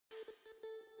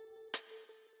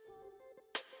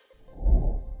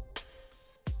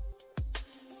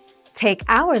Take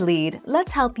our lead,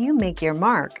 let's help you make your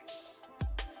mark.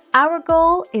 Our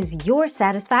goal is your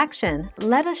satisfaction.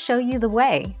 Let us show you the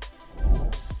way.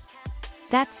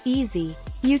 That's easy.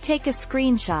 You take a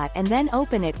screenshot and then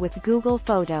open it with Google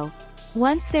Photo.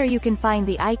 Once there you can find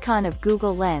the icon of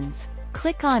Google Lens.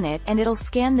 Click on it and it'll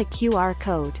scan the QR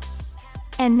code.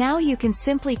 And now you can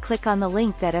simply click on the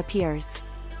link that appears.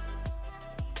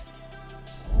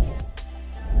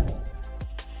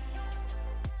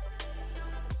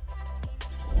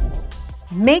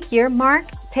 Make your mark,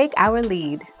 take our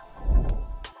lead.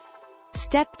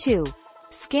 Step 2.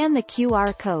 Scan the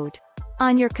QR code.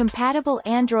 On your compatible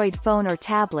Android phone or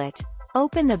tablet,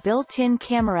 open the built-in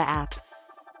camera app.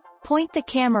 Point the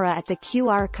camera at the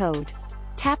QR code.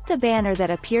 Tap the banner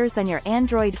that appears on your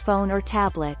Android phone or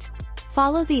tablet.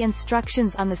 Follow the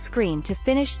instructions on the screen to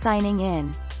finish signing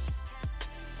in.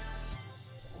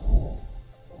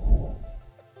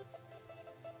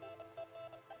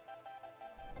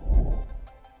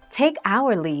 Take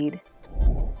our lead.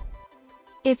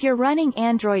 If you're running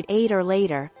Android 8 or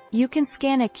later, you can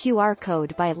scan a QR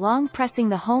code by long pressing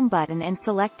the home button and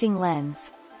selecting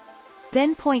Lens.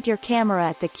 Then point your camera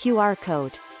at the QR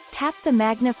code, tap the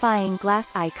magnifying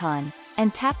glass icon,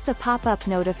 and tap the pop-up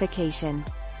notification.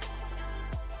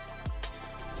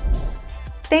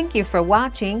 Thank you for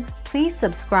watching. Please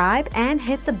subscribe and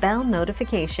hit the bell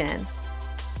notification.